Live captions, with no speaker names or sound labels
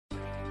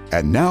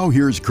And now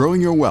here's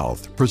Growing Your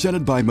Wealth,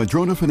 presented by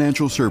Madrona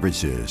Financial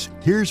Services.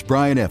 Here's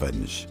Brian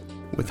Evans.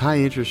 With high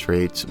interest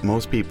rates,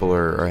 most people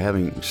are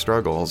having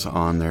struggles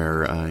on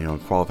their,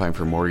 qualifying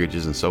for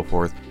mortgages and so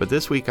forth. But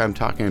this week I'm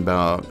talking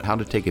about how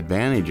to take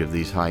advantage of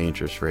these high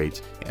interest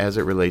rates as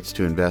it relates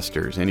to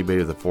investors. Anybody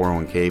with a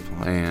 401k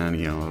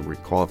plan,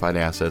 qualified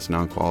assets,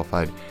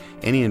 non-qualified,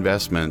 any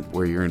investment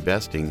where you're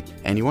investing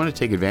and you want to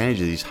take advantage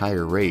of these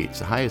higher rates,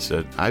 the highest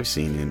that I've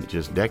seen in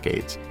just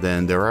decades,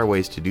 then there are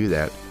ways to do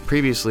that.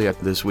 Previously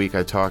this week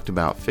I talked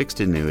about fixed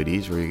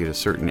annuities where you get a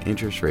certain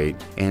interest rate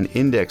and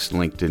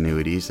index-linked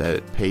annuities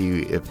that pay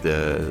you if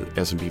the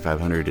S&P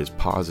 500 is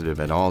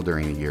positive at all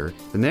during the year.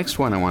 The next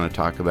one I want to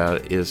talk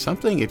about is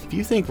something if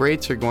you think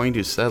rates are going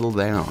to settle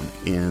down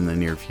in the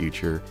near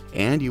future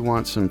and you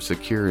want some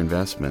secure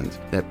investments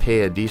that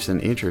pay a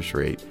decent interest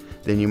rate,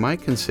 then you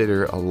might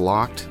consider a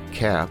locked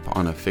cap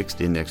on a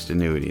fixed indexed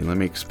annuity. Let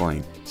me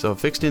explain. So a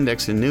fixed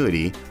index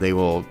annuity, they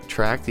will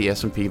track the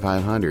S&P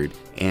 500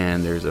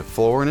 and there's a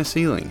floor and a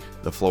ceiling.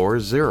 The floor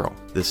is 0.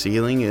 The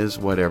ceiling is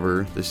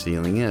whatever the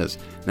ceiling is.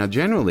 Now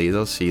generally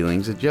those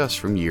ceilings adjust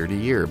from year to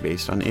year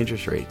based on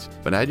interest rates.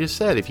 But I just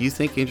said if you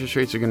think interest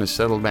rates are going to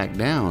settle back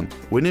down,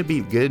 wouldn't it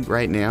be good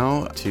right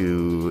now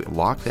to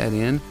lock that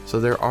in? So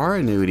there are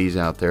annuities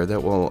out there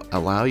that will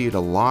allow you to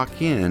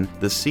lock in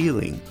the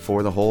ceiling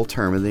for the whole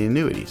term of the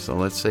annuity. So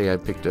let's say I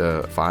picked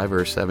a 5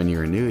 or 7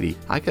 year annuity.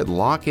 I could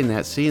lock in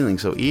that ceiling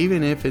so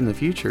even if in the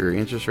future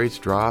interest rates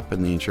drop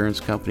and the insurance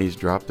companies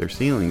drop their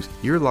ceilings,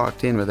 you're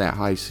locked in with that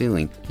high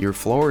ceiling. Your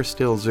floor is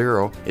still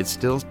 0. It's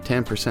still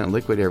 10%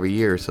 liquid every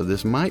year. So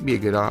this might be a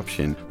good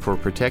option for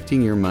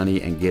protecting your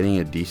money and getting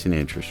a decent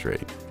interest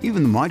rate.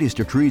 Even the mightiest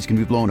of trees can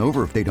be blown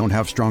over if they don't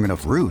have strong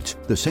enough roots.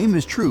 The same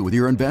is true with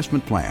your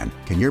investment plan.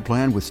 Can your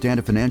plan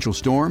withstand a financial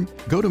storm?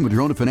 Go to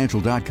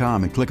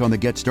MadronaFinancial.com and click on the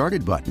Get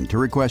Started button to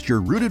request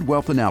your Rooted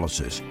Wealth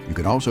Analysis. You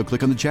can also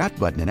click on the chat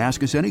button and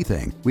ask us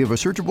anything. We have a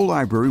searchable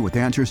library with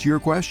answers to your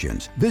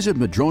questions. Visit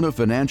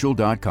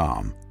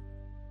MadronaFinancial.com.